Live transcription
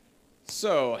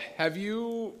So,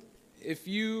 if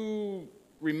you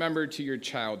remember to your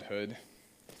childhood,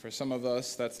 for some of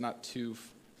us, that's not too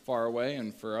far away,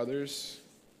 and for others,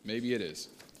 maybe it is.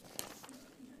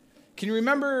 Can you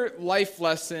remember life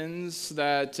lessons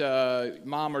that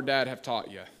mom or dad have taught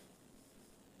you?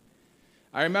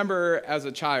 I remember as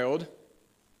a child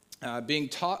being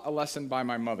taught a lesson by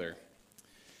my mother.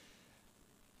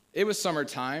 It was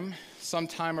summertime,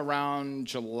 sometime around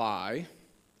July.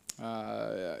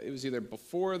 It was either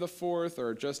before the 4th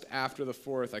or just after the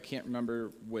 4th. I can't remember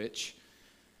which.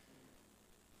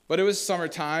 But it was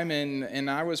summertime, and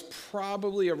I was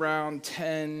probably around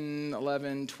 10,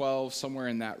 11, 12, somewhere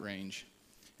in that range.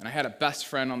 And I had a best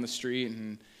friend on the street,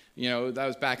 and, that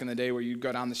was back in the day where you'd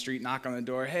go down the street, knock on the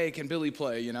door, hey, can Billy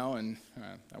play, and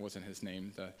that wasn't his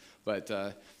name. But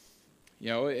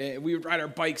we would ride our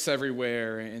bikes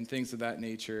everywhere and things of that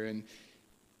nature. And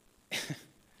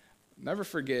never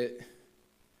forget,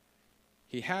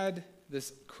 he had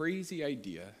this crazy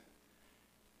idea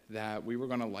that we were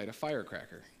going to light a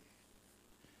firecracker.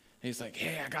 And he's like,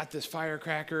 hey, I got this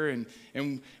firecracker,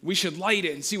 and we should light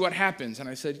it and see what happens. And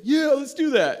I said, yeah, let's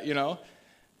do that, And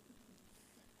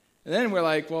then we're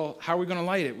like, well, how are we going to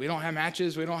light it? We don't have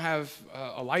matches. We don't have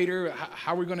a lighter.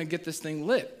 How are we going to get this thing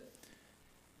lit?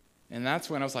 And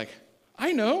that's when I was like,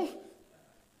 I know.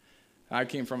 I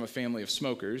came from a family of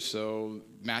smokers, so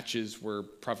matches were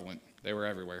prevalent. They were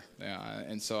everywhere.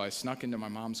 And so I snuck into my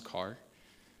mom's car.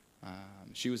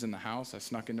 She was in the house. I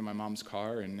snuck into my mom's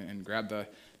car and grabbed the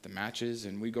matches,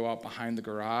 and we go out behind the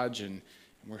garage, and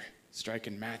we're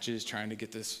striking matches, trying to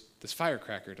get this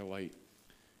firecracker to light,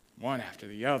 one after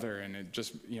the other, and it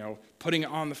just, putting it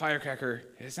on the firecracker,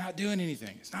 it's not doing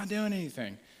anything. It's not doing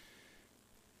anything.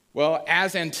 Well,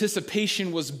 as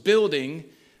anticipation was building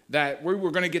that we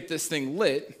were going to get this thing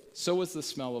lit, so was the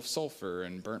smell of sulfur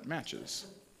and burnt matches.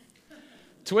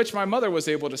 To which my mother was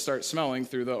able to start smelling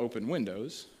through the open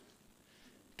windows.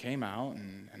 Came out,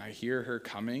 and I hear her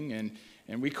coming,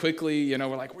 and we quickly,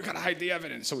 we're like, we got to hide the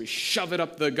evidence. So we shove it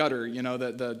up the gutter,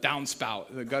 the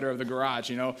downspout, the gutter of the garage,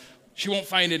 She won't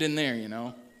find it in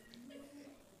there,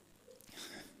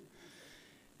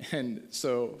 And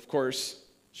so, of course,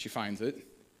 she finds it.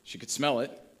 She could smell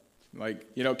it.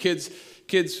 Like, kids,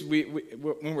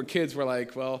 when we're kids, we're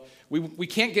like, well, we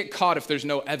can't get caught if there's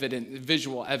no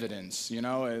visual evidence,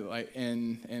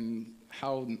 and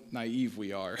how naive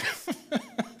we are.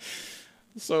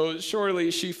 So surely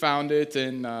she found it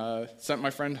and sent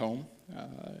my friend home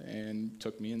and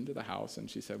took me into the house,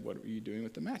 and she said, what were you doing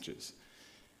with the matches?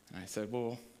 And I said,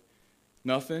 well,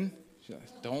 nothing. She said,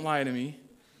 don't lie to me.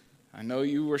 I know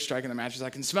you were striking the matches. I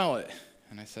can smell it.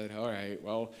 And I said, all right,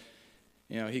 well,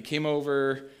 he came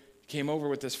over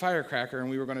with this firecracker, and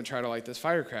we were going to try to light this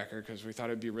firecracker because we thought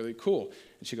it'd be really cool.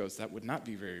 And she goes, that would not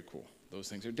be very cool. Those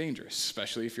things are dangerous,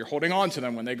 especially if you're holding on to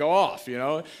them when they go off,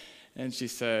 And she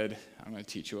said, I'm going to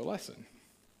teach you a lesson.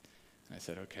 And I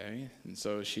said, okay. And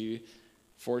so she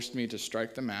forced me to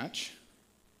strike the match,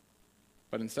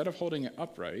 but instead of holding it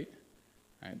upright,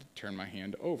 I had to turn my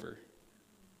hand over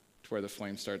to where the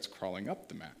flame starts crawling up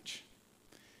the match.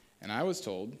 And I was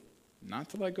told not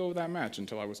to let go of that match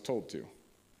until I was told to.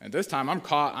 And this time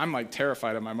I'm like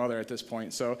terrified of my mother at this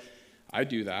point, so I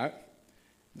do that.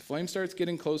 The flame starts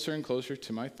getting closer and closer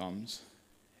to my thumbs,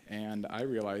 and I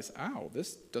realize, ow,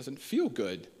 this doesn't feel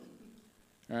good,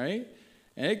 all right?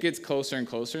 And it gets closer and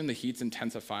closer, and the heat's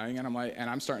intensifying, and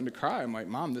I'm starting to cry. I'm like,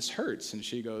 Mom, this hurts. And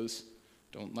she goes,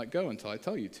 don't let go until I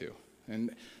tell you to.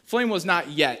 And flame was not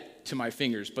yet to my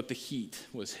fingers, but the heat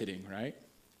was hitting, right?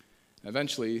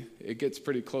 Eventually, it gets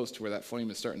pretty close to where that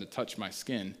flame is starting to touch my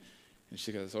skin. And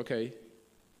she goes, okay,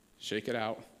 shake it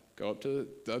out. Go up to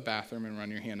the bathroom and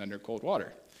run your hand under cold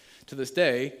water. To this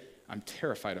day, I'm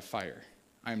terrified of fire.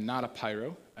 I'm not a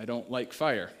pyro. I don't like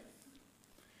fire.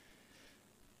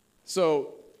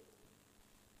 So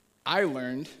I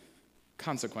learned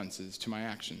consequences to my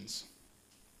actions.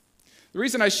 The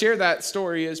reason I share that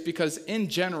story is because in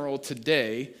general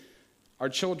today, our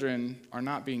children are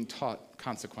not being taught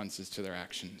consequences to their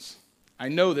actions. I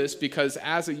know this because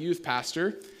as a youth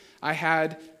pastor, I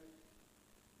had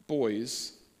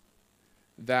boys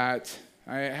that,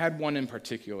 I had one in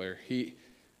particular. He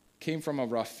came from a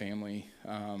rough family,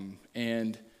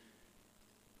 and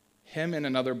him and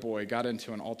another boy got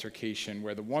into an altercation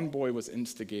where the one boy was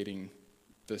instigating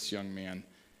this young man.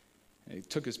 And he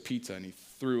took his pizza and he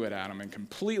threw it at him and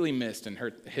completely missed and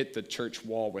hit the church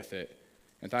wall with it,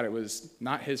 and thought it was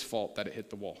not his fault that it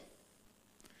hit the wall.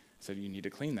 I said, you need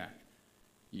to clean that.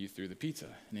 You threw the pizza.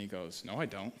 And he goes, no, I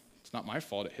don't. It's not my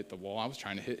fault it hit the wall. I was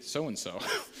trying to hit so-and-so.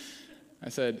 I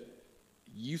said,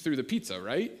 you threw the pizza,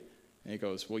 right? And he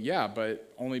goes, well, yeah,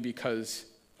 but only because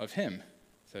of him.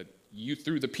 I said, you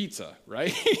threw the pizza,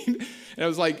 right? And I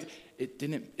was like, it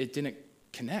didn't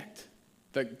connect.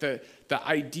 The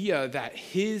idea that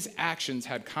his actions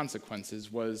had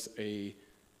consequences was a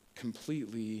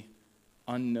completely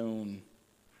unknown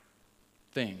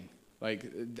thing. Like,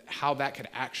 how that could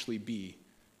actually be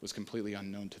was completely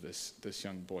unknown to this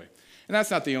young boy. And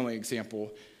that's not the only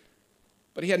example,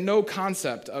 but he had no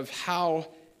concept of how,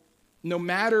 no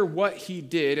matter what he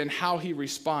did and how he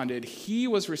responded, he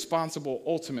was responsible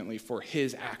ultimately for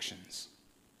his actions.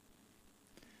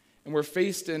 And we're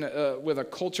faced with a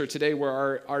culture today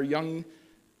where our young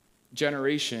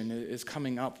generation is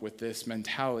coming up with this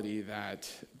mentality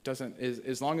that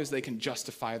as long as they can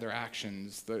justify their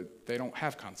actions, they don't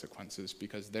have consequences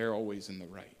because they're always in the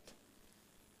right.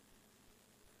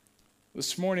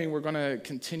 This morning, we're going to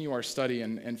continue our study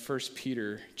in 1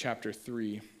 Peter chapter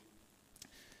 3.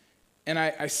 And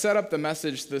I set up the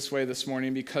message this way this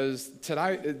morning because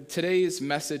today's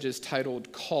message is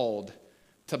titled Called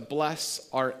to Bless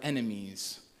Our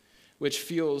Enemies, which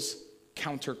feels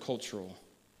countercultural.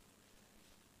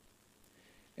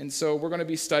 And so we're going to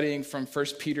be studying from 1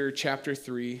 Peter chapter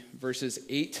 3, verses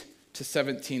 8 to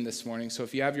 17 this morning. So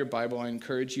if you have your Bible, I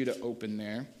encourage you to open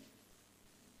there.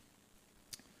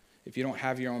 If you don't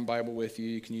have your own Bible with you,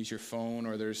 you can use your phone,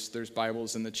 or there's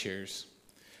Bibles in the chairs.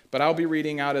 But I'll be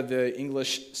reading out of the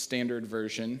English Standard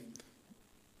Version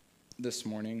this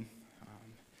morning.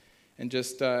 And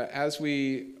just as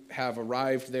we have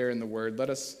arrived there in the Word, let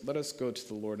us go to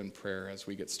the Lord in prayer as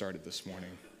we get started this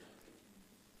morning.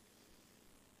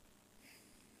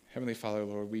 Heavenly Father,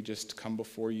 Lord, we just come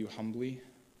before you humbly,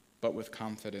 but with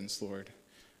confidence, Lord,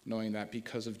 knowing that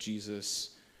because of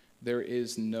Jesus, there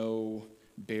is no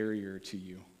barrier to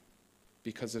you.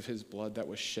 Because of his blood that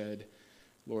was shed,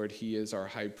 Lord, he is our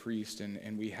high priest,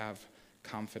 and we have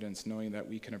confidence knowing that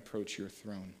we can approach your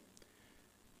throne.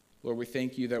 Lord, we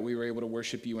thank you that we were able to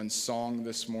worship you in song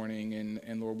this morning,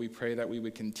 and Lord, we pray that we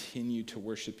would continue to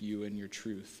worship you in your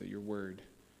truth, your word,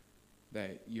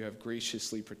 that you have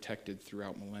graciously protected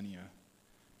throughout millennia,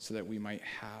 so that we might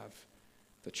have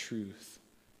the truth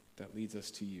that leads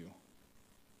us to you.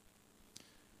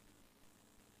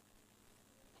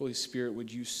 Holy Spirit,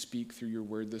 would you speak through your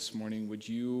word this morning? Would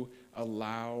you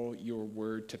allow your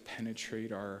word to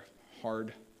penetrate our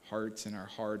hard hearts and our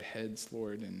hard heads,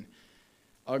 Lord, and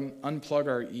unplug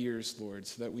our ears, Lord,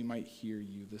 so that we might hear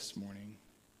you this morning.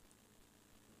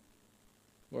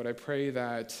 Lord, I pray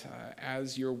that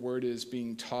as your word is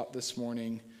being taught this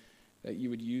morning, that you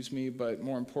would use me, but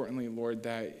more importantly, Lord,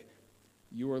 that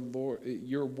your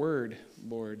word,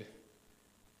 Lord,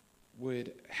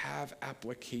 would have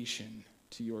application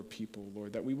to your people,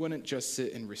 Lord, that we wouldn't just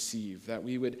sit and receive, that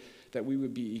we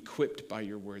would be equipped by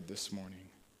your word this morning.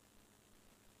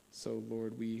 So,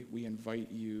 Lord, we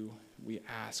invite you, we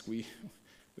ask, we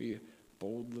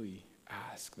boldly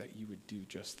ask that you would do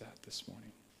just that this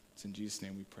morning. It's in Jesus'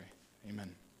 name we pray.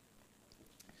 Amen.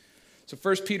 So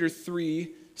 1 Peter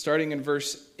 3, starting in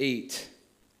verse 8.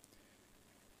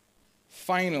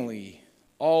 Finally,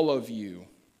 all of you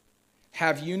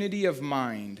have unity of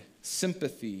mind,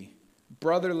 sympathy,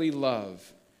 brotherly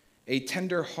love, a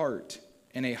tender heart,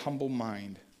 and a humble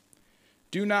mind.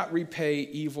 Do not repay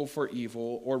evil for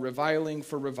evil or reviling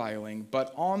for reviling,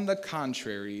 but on the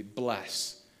contrary,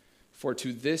 bless. For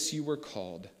to this you were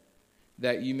called,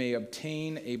 that you may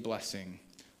obtain a blessing.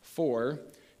 For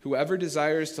whoever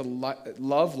desires to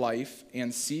love life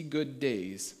and see good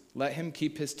days, let him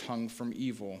keep his tongue from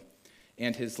evil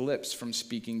and his lips from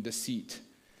speaking deceit.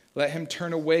 Let him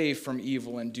turn away from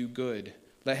evil and do good.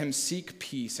 Let him seek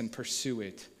peace and pursue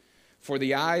it. For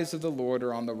the eyes of the Lord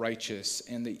are on the righteous,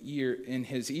 and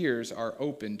his ears are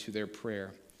open to their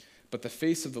prayer. But the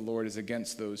face of the Lord is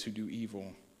against those who do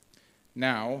evil.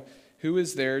 Now, who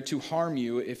is there to harm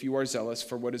you if you are zealous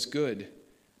for what is good?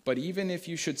 But even if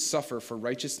you should suffer for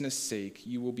righteousness' sake,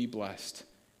 you will be blessed.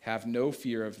 Have no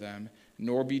fear of them,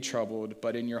 nor be troubled,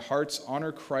 but in your hearts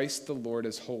honor Christ the Lord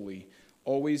as holy,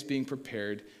 always being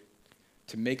prepared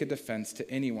to make a defense to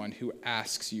anyone who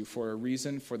asks you for a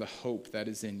reason for the hope that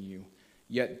is in you.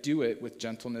 Yet do it with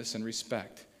gentleness and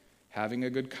respect, having a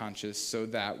good conscience, so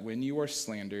that when you are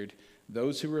slandered,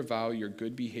 those who revile your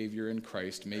good behavior in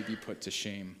Christ may be put to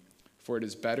shame. For it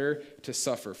is better to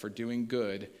suffer for doing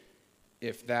good,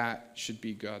 if that should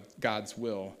be God's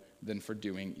will, than for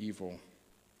doing evil.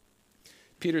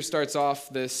 Peter starts off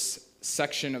this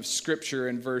section of Scripture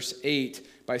in verse 8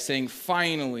 by saying,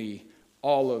 finally,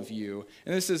 all of you.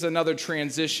 And this is another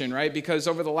transition, right? Because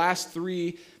over the last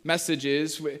 3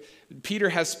 messages, Peter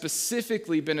has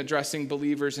specifically been addressing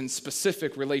believers in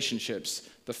specific relationships.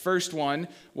 The first one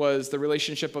was the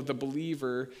relationship of the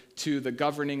believer to the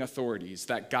governing authorities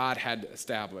that God had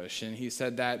established. And he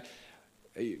said that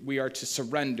we are to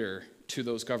surrender to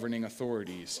those governing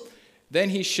authorities. Then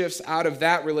he shifts out of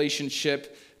that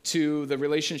relationship to the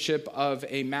relationship of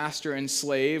a master and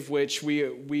slave, which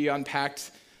we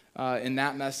unpacked in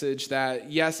that message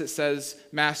that, yes, it says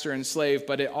master and slave,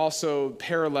 but it also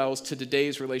parallels to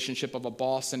today's relationship of a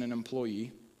boss and an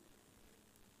employee.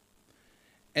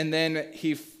 And then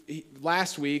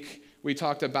last week, we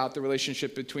talked about the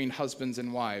relationship between husbands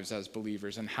and wives as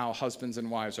believers and how husbands and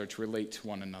wives are to relate to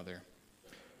one another.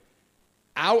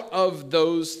 Out of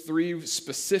those three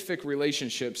specific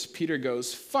relationships, Peter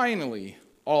goes, finally,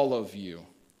 all of you.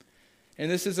 And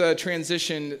this is a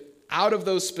transition out of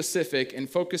those specific and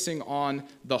focusing on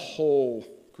the whole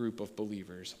group of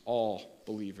believers, all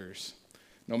believers,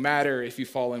 no matter if you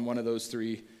fall in one of those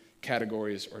three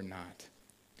categories or not.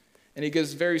 And he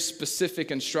gives very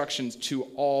specific instructions to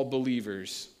all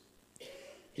believers.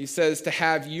 He says to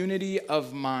have unity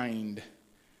of mind,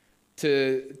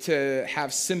 to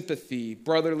have sympathy,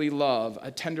 brotherly love, a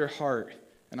tender heart,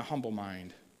 and a humble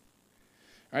mind.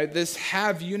 All right, this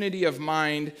have unity of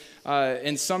mind,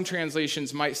 in some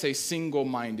translations might say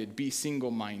single-minded, be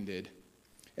single-minded.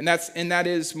 And that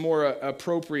is more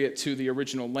appropriate to the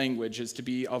original language, is to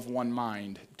be of one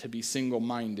mind, to be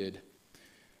single-minded,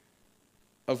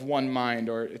 of one mind,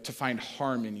 or to find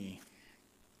harmony.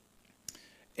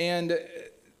 And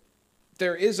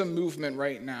there is a movement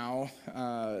right now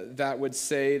that would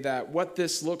say that what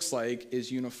this looks like is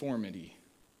uniformity.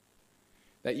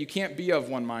 That you can't be of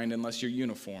one mind unless you're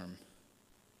uniform.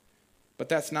 But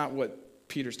that's not what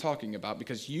Peter's talking about,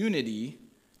 because unity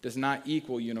does not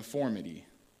equal uniformity.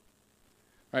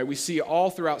 Right? We see all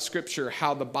throughout Scripture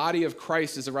how the body of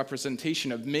Christ is a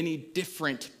representation of many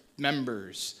different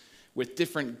members with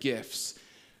different gifts.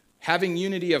 Having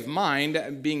unity of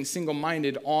mind, being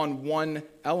single-minded on one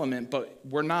element, but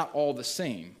we're not all the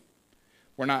same.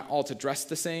 We're not all to dress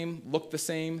the same, look the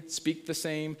same, speak the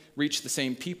same, reach the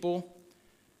same people.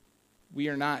 We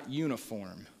are not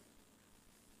uniform.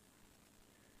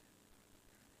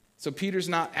 So Peter's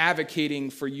not advocating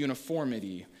for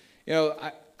uniformity. You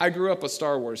know, I grew up a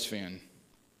Star Wars fan.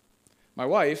 My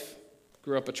wife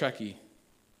grew up a Trekkie.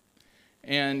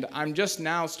 And I'm just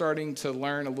now starting to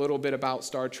learn a little bit about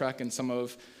Star Trek and some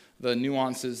of the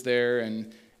nuances there.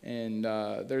 And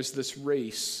there's this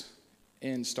race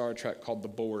in Star Trek called the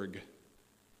Borg.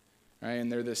 Right? And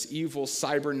they're this evil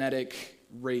cybernetic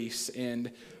race, and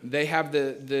they have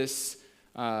this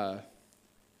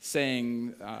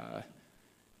saying,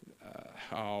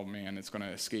 oh man, it's going to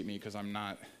escape me because I'm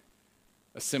not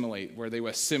assimilate, where they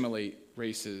assimilate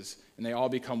races, and they all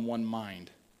become one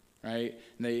mind, right?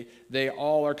 And they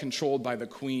all are controlled by the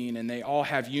queen, and they all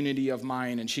have unity of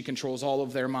mind, and she controls all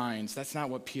of their minds. That's not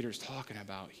what Peter's talking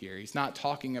about here. He's not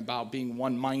talking about being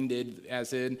one-minded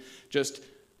as in just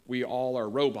we all are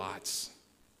robots.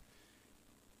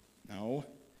 No.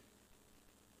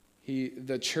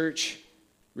 The church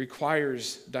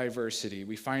requires diversity.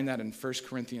 We find that in 1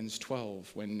 Corinthians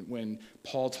 12 when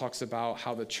Paul talks about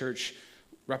how the church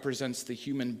represents the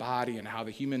human body and how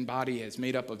the human body is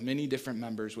made up of many different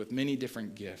members with many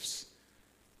different gifts.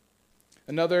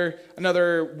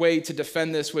 Another way to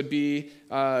defend this would be,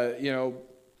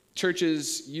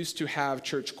 churches used to have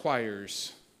church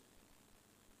choirs.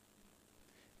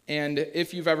 And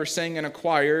if you've ever sang in a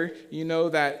choir, you know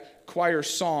that choir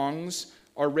songs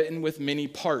are written with many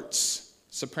parts: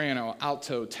 soprano,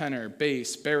 alto, tenor,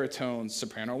 bass, baritone,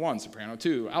 soprano 1, soprano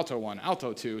 2, alto 1,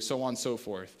 alto 2, so on and so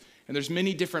forth. And there's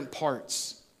many different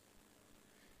parts.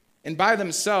 And by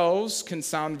themselves can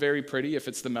sound very pretty if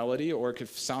it's the melody, or it could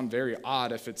sound very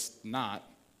odd if it's not.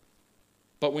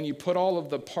 But when you put all of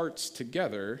the parts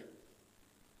together,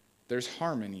 there's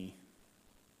harmony,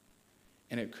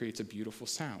 and it creates a beautiful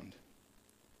sound.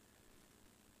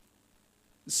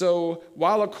 So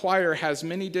while a choir has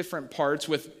many different parts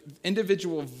with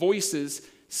individual voices,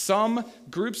 some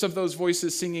groups of those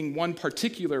voices singing one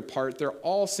particular part, they're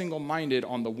all single-minded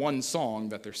on the one song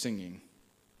that they're singing.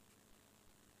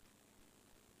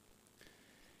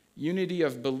 Unity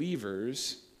of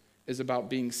believers is about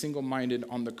being single-minded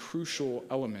on the crucial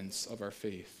elements of our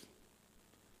faith.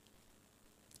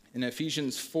 In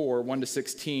Ephesians 4,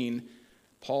 1-16,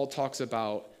 Paul talks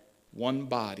about one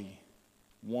body,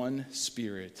 one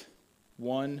Spirit,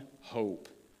 one hope,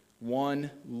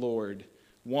 one Lord,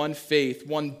 one faith,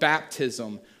 one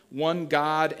baptism, one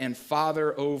God and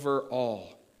Father over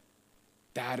all.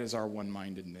 That is our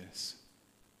one-mindedness.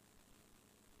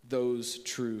 Those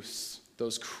truths,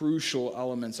 those crucial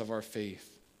elements of our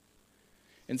faith.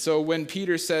 And so when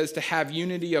Peter says to have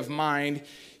unity of mind,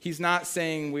 he's not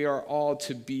saying we are all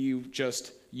to be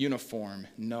just uniform.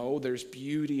 No, there's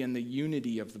beauty in the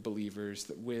unity of the believers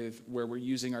where we're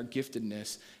using our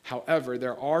giftedness. However,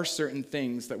 there are certain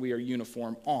things that we are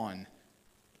uniform on,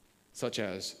 such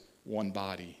as one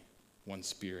body, one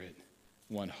spirit,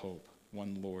 one hope,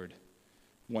 one Lord,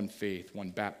 one faith, one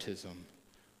baptism,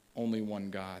 only one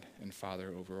God and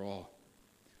Father over all.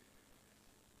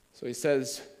 So he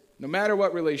says, no matter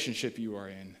what relationship you are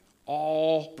in,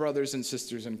 all brothers and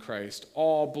sisters in Christ,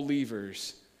 all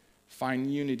believers,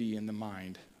 find unity in the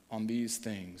mind on these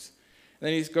things. And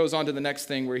then he goes on to the next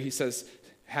thing where he says,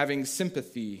 having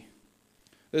sympathy.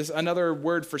 There's another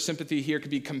word for sympathy here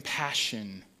could be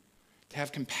compassion. To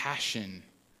have compassion.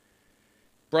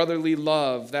 Brotherly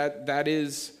love, that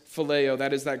is phileo.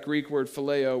 That is that Greek word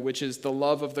phileo, which is the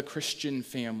love of the Christian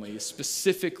family,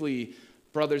 specifically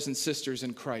brothers and sisters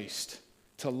in Christ.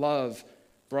 To love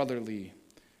brotherly.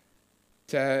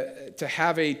 To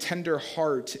have a tender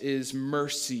heart is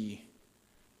mercy,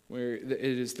 where it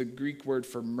is the Greek word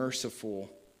for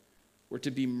merciful. We're to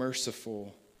be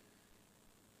merciful.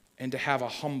 And to have a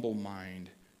humble mind,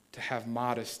 to have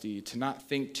modesty, to not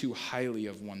think too highly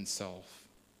of oneself.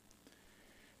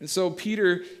 And so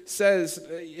Peter says,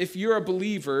 if you're a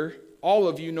believer, all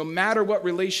of you, no matter what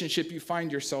relationship you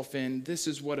find yourself in, this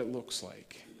is what it looks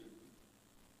like.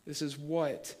 This is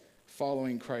what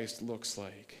following Christ looks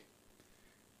like.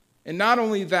 And not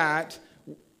only that,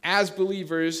 as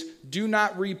believers, do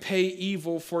not repay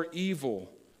evil for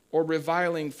evil or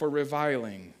reviling for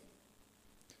reviling.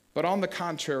 But on the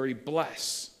contrary,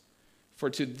 bless, for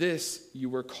to this you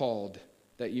were called,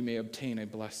 that you may obtain a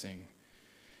blessing.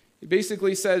 It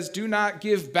basically says, do not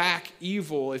give back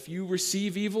evil. If you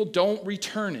receive evil, don't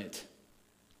return it.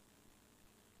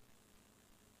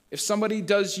 If somebody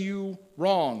does you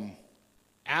wrong,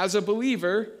 as a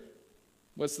believer,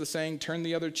 what's the saying? Turn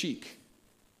the other cheek,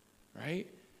 right?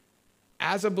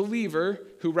 As a believer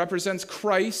who represents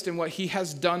Christ and what he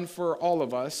has done for all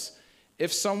of us,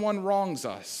 if someone wrongs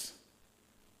us,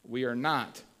 we are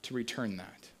not to return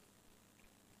that.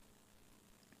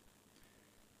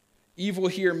 Evil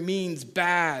here means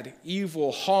bad,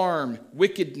 evil, harm,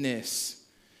 wickedness.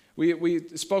 We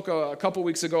spoke a couple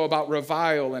weeks ago about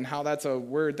revile and how that's a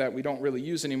word that we don't really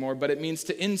use anymore, but it means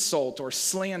to insult or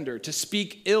slander, to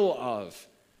speak ill of.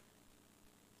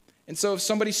 And so if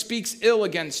somebody speaks ill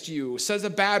against you, says a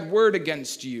bad word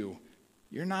against you,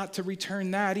 you're not to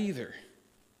return that either.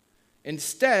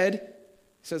 Instead, it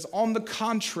says, on the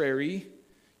contrary,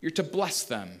 you're to bless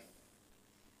them.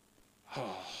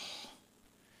 Oh.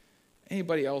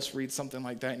 Anybody else read something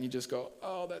like that and you just go,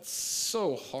 oh, that's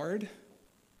so hard?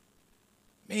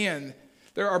 Man,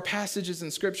 there are passages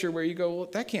in Scripture where you go, well,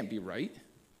 that can't be right.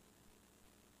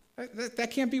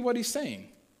 That can't be what he's saying.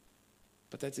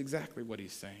 But that's exactly what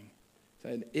he's saying.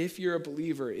 That if you're a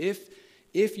believer,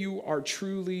 if you are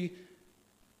truly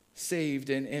saved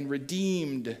and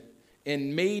redeemed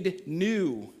and made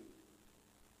new,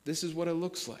 this is what it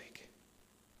looks like.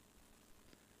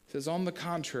 It says, on the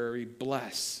contrary,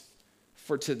 bless.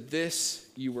 For to this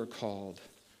you were called,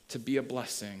 to be a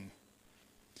blessing.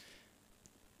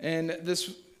 And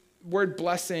this word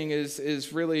blessing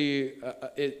is really,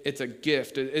 it's a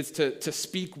gift. It's to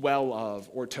speak well of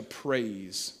or to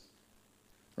praise,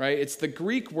 right? It's the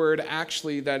Greek word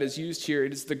actually that is used here.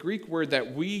 It is the Greek word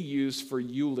that we use for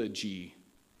eulogy.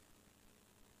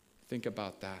 Think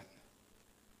about that.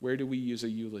 Where do we use a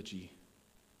eulogy?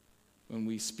 When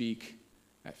we speak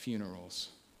at funerals,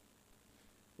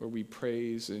 where we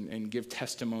praise and give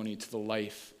testimony to the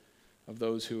life of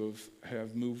those who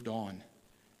have moved on.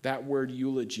 That word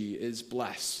eulogy is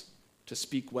bless, to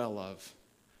speak well of,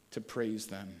 to praise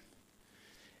them.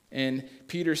 And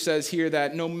Peter says here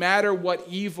that no matter what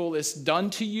evil is done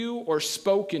to you or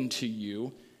spoken to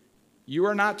you, you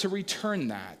are not to return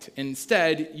that.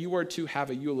 Instead, you are to have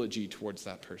a eulogy towards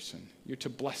that person. You're to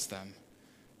bless them,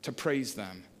 to praise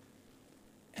them.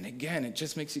 And again, it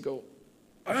just makes you go,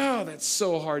 oh, that's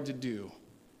so hard to do.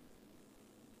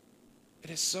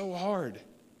 It is so hard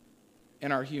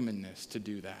in our humanness to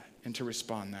do that and to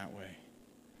respond that way.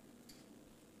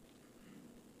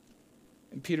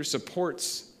 And Peter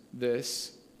supports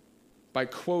this by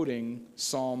quoting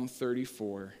Psalm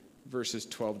 34, verses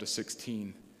 12 to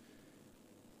 16,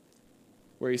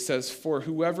 where he says, for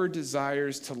whoever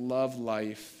desires to love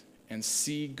life and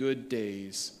see good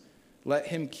days, let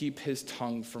him keep his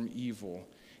tongue from evil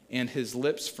and his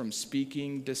lips from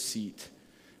speaking deceit.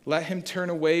 Let him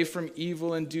turn away from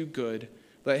evil and do good.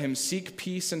 Let him seek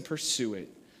peace and pursue it.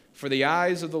 For the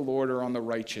eyes of the Lord are on the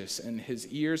righteous, and his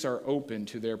ears are open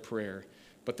to their prayer.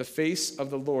 but the face of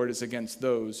the Lord is against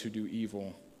those who do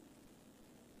evil.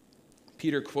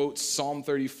 Peter quotes Psalm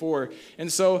 34.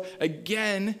 And so,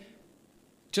 again,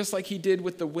 just like he did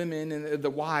with the women and the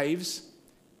wives,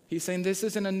 he's saying this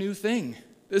isn't a new thing.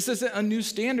 This isn't a new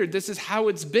standard. This is how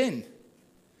it's been.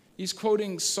 He's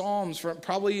quoting Psalms from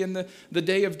probably in the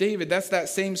day of David. That's that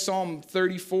same Psalm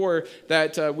 34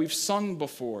 that we've sung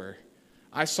before.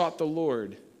 I sought the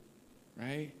Lord,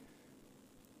 right?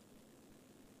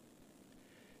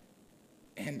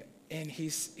 And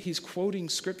he's quoting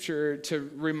Scripture to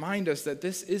remind us that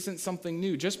this isn't something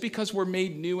new. Just because we're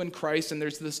made new in Christ and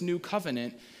there's this new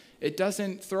covenant, it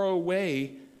doesn't throw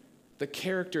away the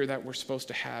character that we're supposed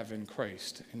to have in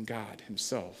Christ and God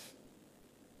himself.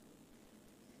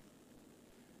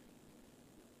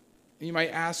 You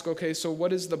might ask, okay, so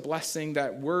what is the blessing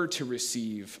that we're to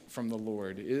receive from the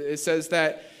Lord? It says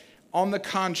that, on the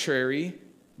contrary,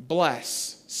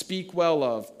 bless, speak well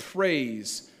of,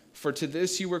 praise, for to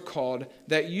this you were called,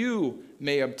 that you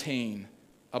may obtain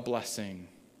a blessing.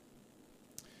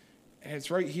 And it's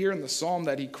right here in the psalm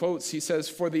that he quotes. He says,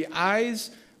 for the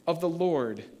eyes of the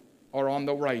Lord are on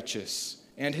the righteous,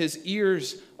 and his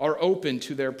ears are open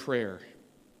to their prayer.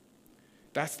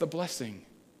 That's the blessing.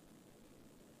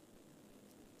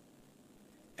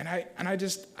 And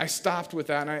I stopped with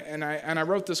that, and I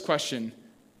wrote this question: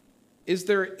 is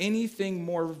there anything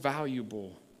more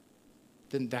valuable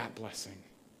than that blessing?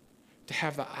 To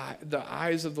have the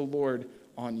eyes of the Lord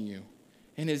on you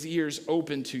and his ears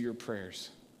open to your prayers.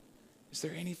 Is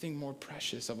there anything more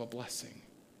precious of a blessing?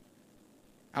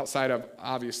 Outside of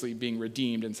obviously being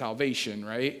redeemed and salvation,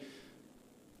 right?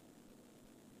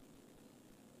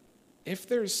 If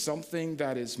there's something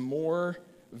that is more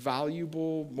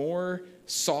valuable, more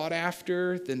sought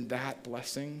after than that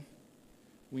blessing,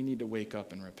 we need to wake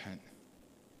up and repent.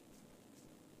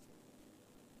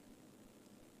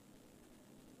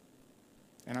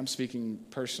 And I'm speaking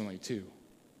personally too.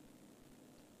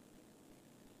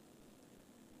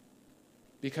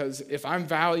 Because if I'm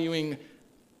valuing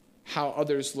how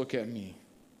others look at me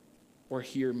or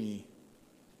hear me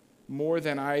more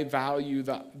than I value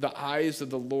the eyes of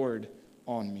the Lord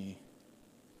on me,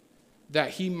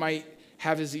 that he might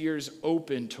have his ears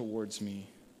open towards me,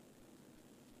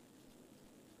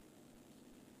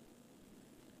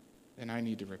 then I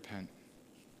need to repent,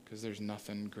 because there's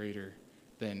nothing greater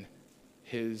than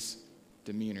his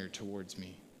demeanor towards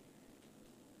me.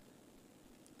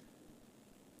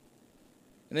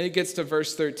 And then he gets to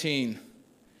verse 13,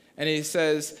 and he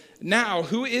says, now,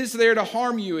 who is there to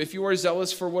harm you if you are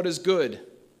zealous for what is good?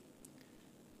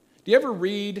 Do you ever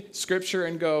read Scripture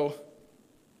and go,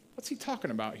 what's he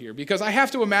talking about here? Because I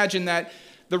have to imagine that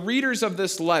the readers of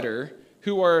this letter,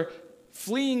 who are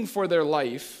fleeing for their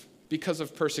life because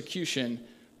of persecution,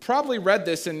 probably read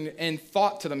this and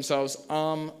thought to themselves,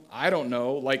 I don't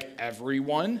know, like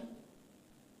everyone.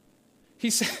 He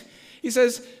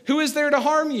says, who is there to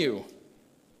harm you?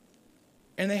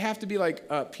 And they have to be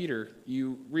like, Peter,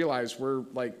 you realize we're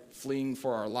like fleeing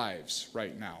for our lives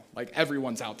right now. Like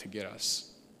everyone's out to get us.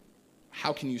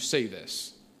 How can you say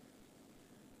this?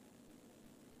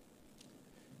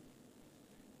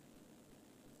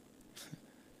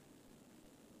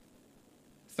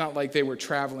 It's not like they were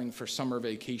traveling for summer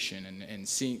vacation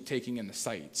and taking in the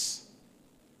sights.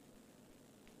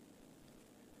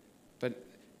 But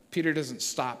Peter doesn't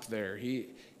stop there.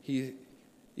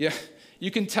 Yeah,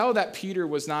 you can tell that Peter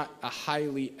was not a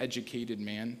highly educated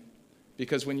man,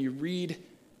 because when you read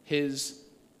his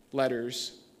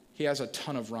letters, he has a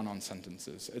ton of run-on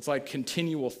sentences. It's like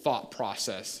continual thought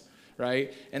process,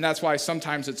 right? And that's why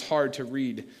sometimes it's hard to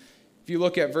read. If you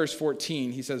look at verse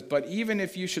 14, he says, but even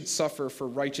if you should suffer for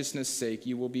righteousness' sake,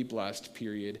 you will be blessed,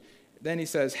 period. Then he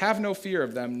says, have no fear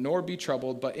of them, nor be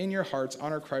troubled, but in your hearts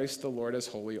honor Christ the Lord as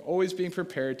holy, always being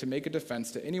prepared to make a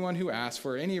defense to anyone who asks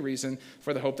for any reason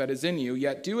for the hope that is in you,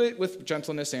 yet do it with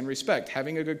gentleness and respect,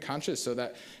 having a good conscience, so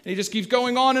that, and he just keeps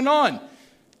going on and on.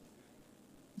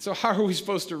 So how are we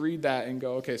supposed to read that and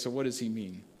go, okay, so what does he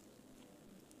mean?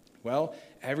 Well,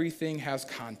 everything has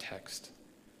context.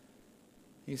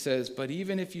 He says, but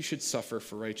even if you should suffer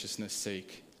for righteousness'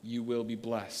 sake, you will be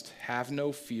blessed. Have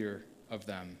no fear of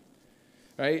them.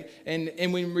 Right? And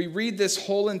when we read this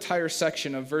whole entire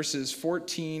section of verses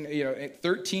 13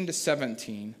 to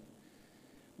 17,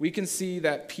 we can see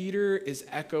that Peter is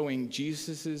echoing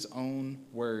Jesus' own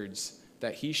words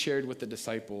that he shared with the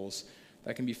disciples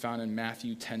that can be found in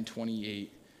Matthew 10:28,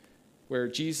 where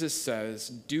Jesus says,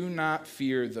 do not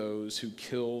fear those who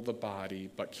kill the body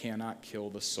but cannot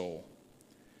kill the soul.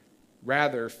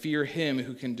 Rather, fear him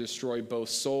who can destroy both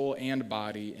soul and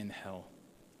body in hell.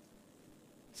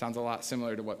 Sounds a lot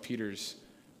similar to what Peter's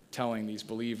telling these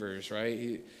believers,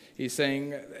 right? He's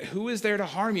saying, who is there to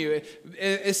harm you?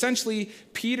 Essentially,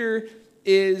 Peter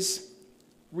is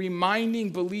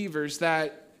reminding believers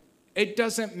that it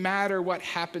doesn't matter what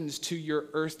happens to your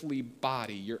earthly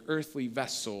body, your earthly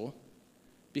vessel,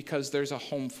 because there's a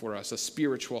home for us, a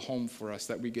spiritual home for us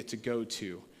that we get to go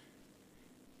to.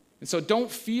 And so don't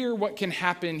fear what can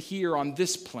happen here on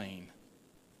this plane.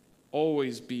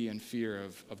 Always be in fear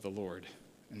of the Lord,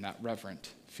 and that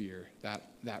reverent fear, that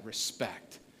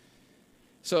respect.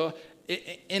 So,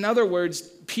 in other words,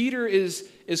 Peter is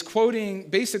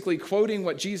basically quoting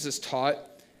what Jesus taught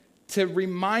to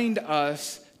remind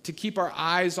us to keep our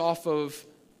eyes off of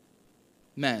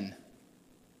men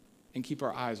and keep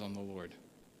our eyes on the Lord,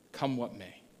 come what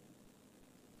may.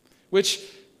 Which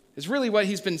is really what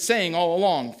he's been saying all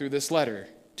along through this letter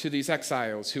to these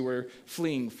exiles who were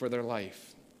fleeing for their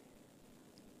life.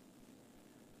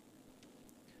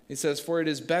 He says, for it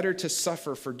is better to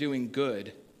suffer for doing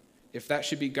good, if that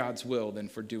should be God's will, than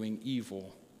for doing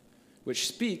evil, which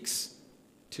speaks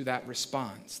to that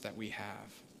response that we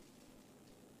have.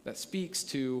 That speaks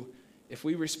to, if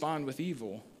we respond with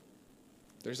evil,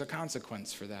 there's a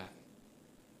consequence for that.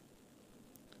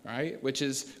 Right? Which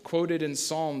is quoted in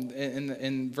Psalm,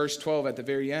 in verse 12 at the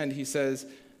very end. He says,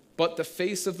 but the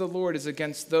face of the Lord is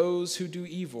against those who do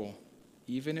evil,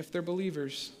 even if they're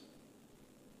believers.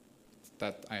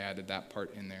 That I added that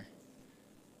part in there.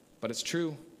 But it's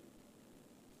true.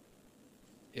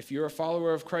 If you're a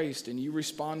follower of Christ and you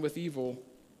respond with evil,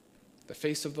 the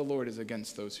face of the Lord is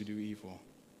against those who do evil,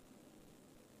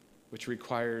 which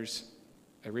requires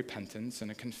a repentance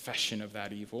and a confession of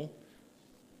that evil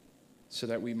so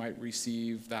that we might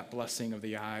receive that blessing of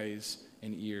the eyes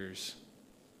and ears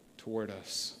toward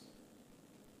us.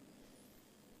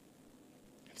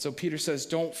 So Peter says,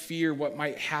 don't fear what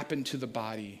might happen to the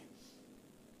body.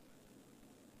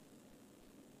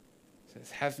 He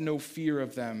says, have no fear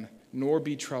of them, nor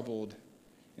be troubled.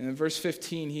 And in verse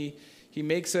 15, he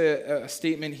makes a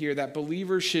statement here that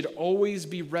believers should always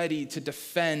be ready to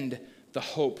defend the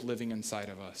hope living inside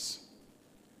of us,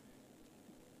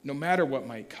 no matter what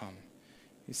might come.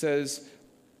 He says,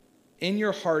 in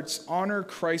your hearts, honor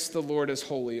Christ the Lord as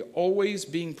holy, always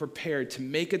being prepared to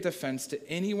make a defense to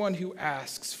anyone who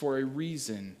asks for a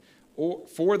reason or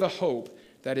for the hope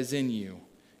that is in you.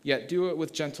 Yet do it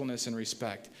with gentleness and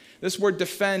respect. This word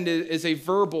defend is a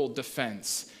verbal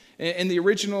defense. In the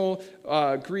original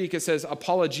Greek, it says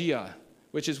apologia,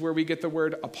 which is where we get the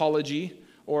word apology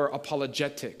or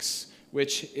apologetics,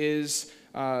 which is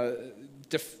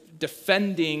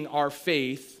defending our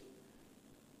faith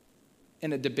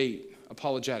in a debate,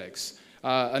 apologetics.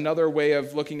 Another way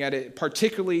of looking at it,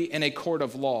 particularly in a court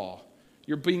of law.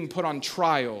 You're being put on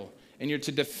trial, and you're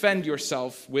to defend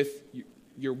yourself with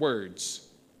your words.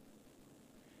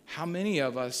 How many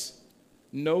of us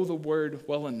know the word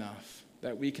well enough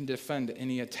that we can defend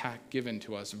any attack given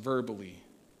to us verbally?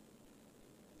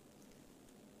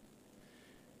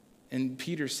 And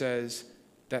Peter says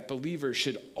that believers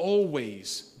should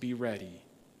always be ready.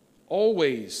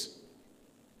 Always.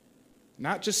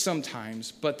 Not just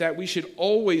sometimes, but that we should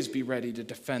always be ready to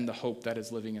defend the hope that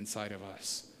is living inside of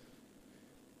us.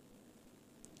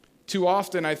 Too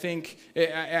often, I think,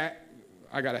 I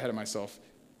got ahead of myself.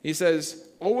 He says,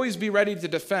 always be ready to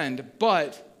defend,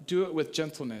 but do it with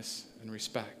gentleness and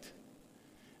respect.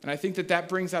 And I think that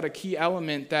brings out a key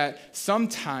element that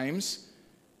sometimes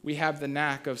we have the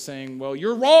knack of saying, well,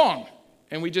 you're wrong.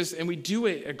 And we do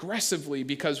it aggressively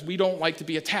because we don't like to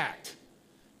be attacked.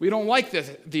 We don't like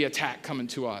the attack coming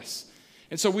to us.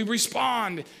 And so we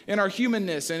respond in our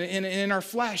humanness and in our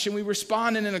flesh, and we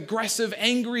respond in an aggressive,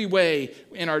 angry way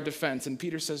in our defense. And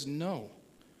Peter says, no.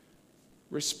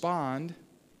 Respond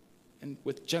and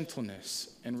with gentleness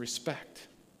and respect.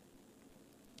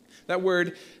 That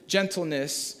word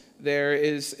gentleness there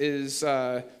is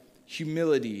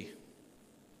humility.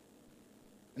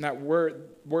 And that word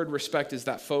respect is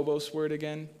that phobos word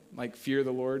again, like fear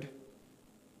the Lord,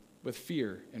 with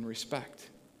fear and respect.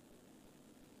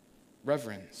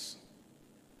 Reverence.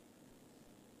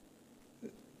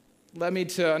 Led me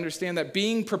to understand that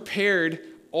being prepared,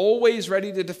 always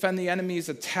ready to defend the enemy's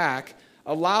attack,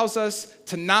 allows us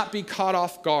to not be caught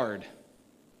off guard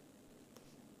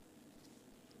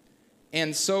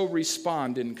and so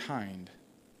respond in kind.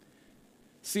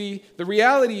 See, the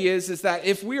reality is that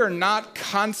if we are not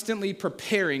constantly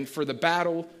preparing for the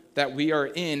battle that we are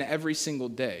in every single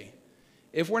day,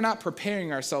 if we're not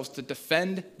preparing ourselves to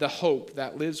defend the hope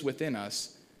that lives within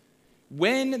us,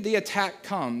 when the attack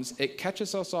comes, it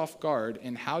catches us off guard,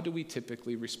 and how do we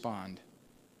typically respond?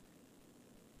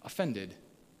 Offended,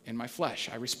 in my flesh.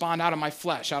 I respond out of my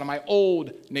flesh, out of my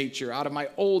old nature, out of my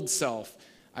old self.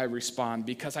 I respond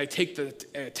because I take the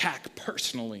attack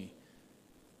personally.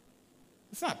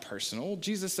 It's not personal.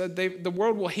 Jesus said the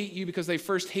world will hate you because they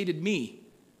first hated me.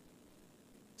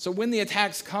 So when the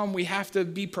attacks come, we have to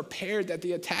be prepared that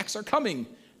the attacks are coming.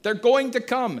 They're going to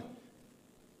come.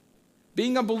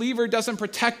 Being a believer doesn't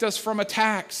protect us from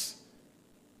attacks.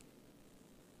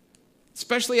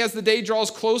 Especially as the day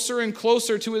draws closer and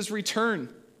closer to his return.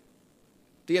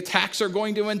 The attacks are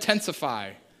going to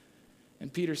intensify.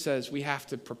 And Peter says we have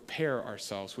to prepare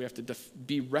ourselves. We have to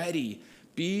be ready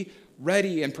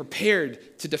and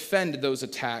prepared to defend those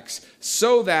attacks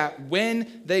so that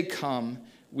when they come,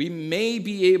 we may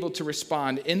be able to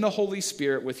respond in the Holy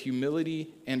Spirit with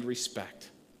humility and respect.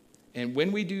 And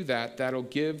when we do that, that'll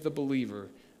give the believer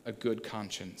a good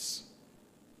conscience.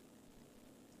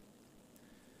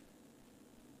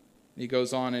 He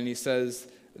goes on and he says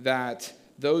that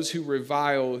those who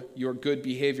revile your good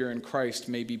behavior in Christ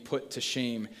may be put to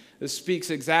shame. This speaks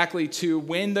exactly to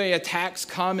when the attacks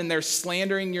come and they're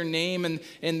slandering your name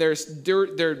and they're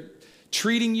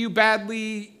treating you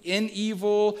badly in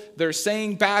evil, they're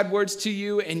saying bad words to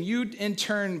you, and you in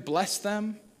turn bless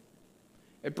them.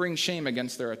 It brings shame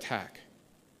against their attack.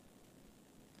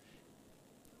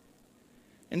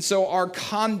 And so our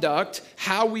conduct,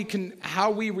 how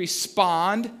we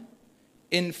respond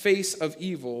in face of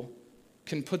evil,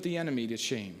 can put the enemy to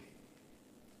shame.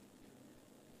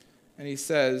 And he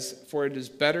says, for it is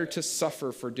better to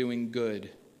suffer for doing good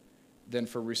than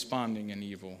for responding in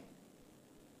evil.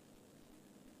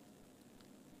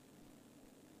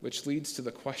 Which leads to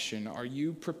the question, are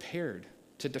you prepared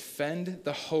to defend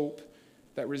the hope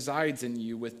that resides in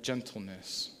you with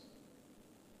gentleness?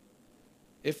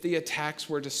 If the attacks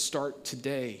were to start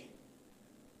today,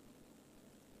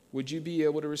 would you be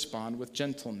able to respond with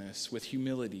gentleness, with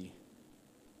humility?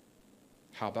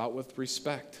 How about with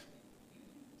respect?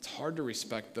 It's hard to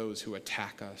respect those who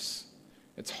attack us.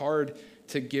 It's hard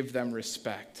to give them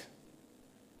respect.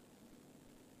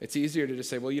 It's easier to just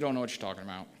say, well, you don't know what you're talking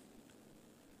about,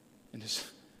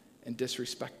 and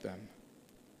disrespect them.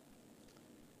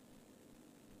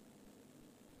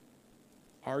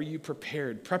 Are you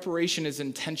prepared? Preparation is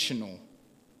intentional.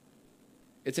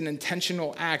 It's an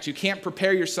intentional act. You can't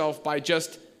prepare yourself by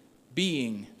just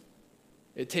being.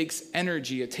 It takes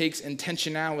energy. It takes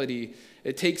intentionality.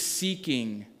 It takes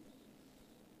seeking.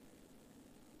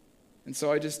 And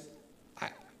so I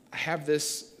have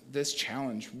this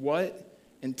challenge. What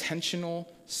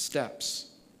intentional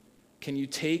steps can you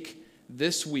take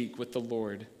this week with the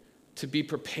Lord to be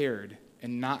prepared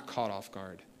and not caught off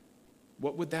guard?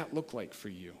 What would that look like for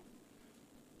you?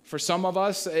 For some of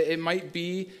us, it might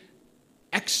be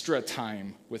extra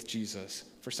time with Jesus.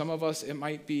 For some of us, it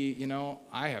might be,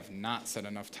 I have not set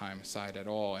enough time aside at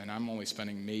all, and I'm only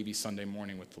spending maybe Sunday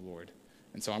morning with the Lord.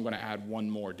 And so I'm going to add one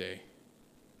more day.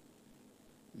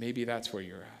 Maybe that's where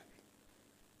you're at.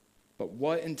 But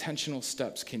what intentional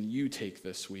steps can you take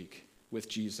this week with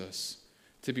Jesus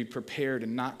to be prepared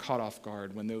and not caught off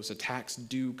guard when those attacks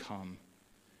do come,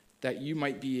 that you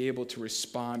might be able to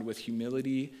respond with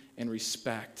humility and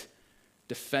respect,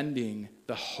 defending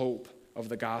the hope of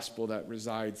the gospel that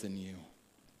resides in you?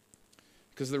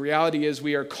 Because the reality is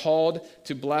we are called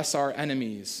to bless our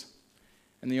enemies.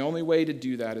 And the only way to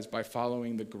do that is by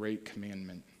following the great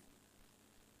commandment.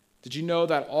 Did you know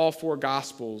that all four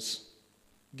gospels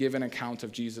give an account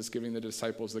of Jesus giving the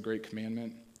disciples the great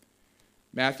commandment?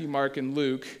 Matthew, Mark, and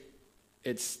Luke,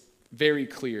 it's very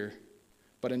clear.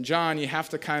 But in John, you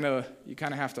kind of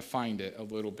have to find it a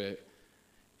little bit.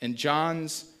 In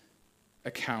John's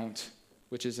account,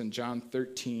 which is in John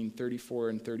 13, 34,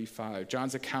 and 35,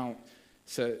 John's account,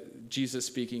 Jesus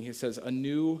speaking, he says, "A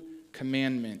new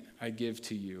commandment I give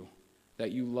to you,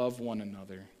 that you love one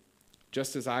another.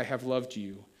 Just as I have loved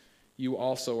you, you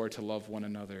also are to love one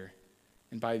another.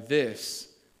 And by this,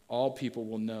 all people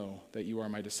will know that you are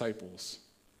my disciples,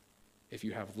 if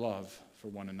you have love for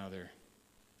one another."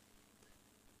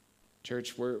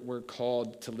 Church, we're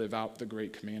called to live out the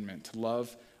great commandment, to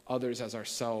love others as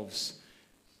ourselves.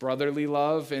 Brotherly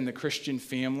love in the Christian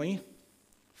family,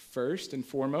 first and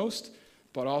foremost,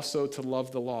 but also to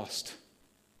love the lost.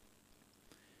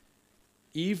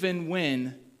 Even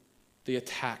when the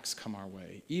attacks come our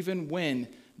way, even when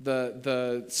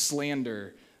the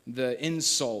slander, the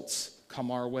insults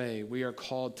come our way, we are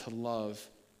called to love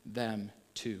them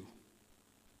too.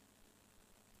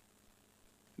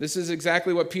 This is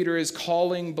exactly what Peter is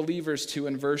calling believers to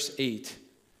in verse 8,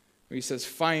 where he says,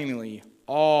 "Finally,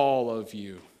 all of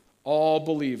you, all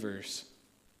believers,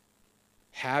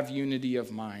 have unity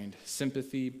of mind,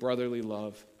 sympathy, brotherly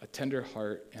love, a tender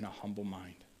heart, and a humble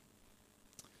mind."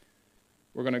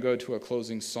 We're going to go to a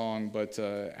closing song, but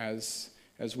as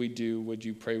we do, would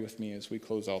you pray with me as we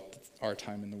close out our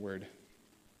time in the Word?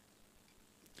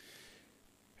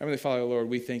 Heavenly Father, Lord,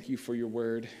 we thank you for your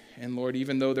word. And Lord,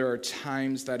 even though there are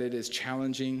times that it is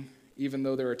challenging, even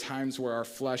though there are times where our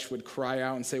flesh would cry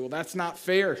out and say, well, that's not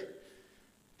fair.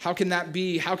 How can that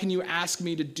be? How can you ask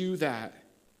me to do that?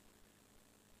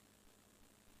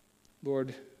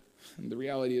 Lord, the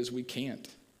reality is we can't.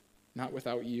 Not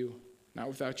without you. Not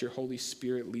without your Holy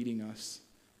Spirit leading us.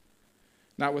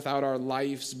 Not without our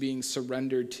lives being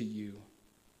surrendered to you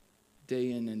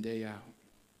day in and day out.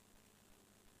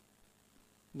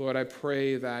 Lord, I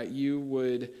pray that you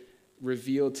would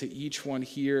reveal to each one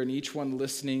here and each one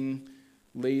listening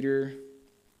later,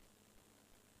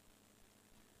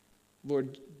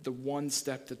 Lord, the one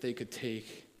step that they could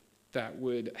take that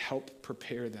would help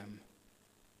prepare them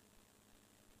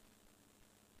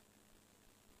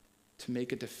to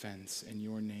make a defense in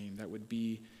your name that would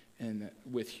be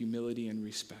with humility and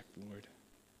respect, Lord.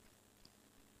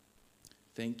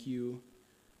 Thank you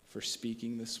for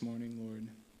speaking this morning, Lord.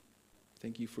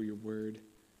 Thank you for your word.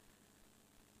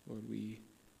 Lord, we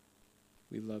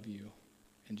love you.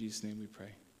 In Jesus' name we pray.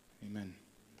 Amen.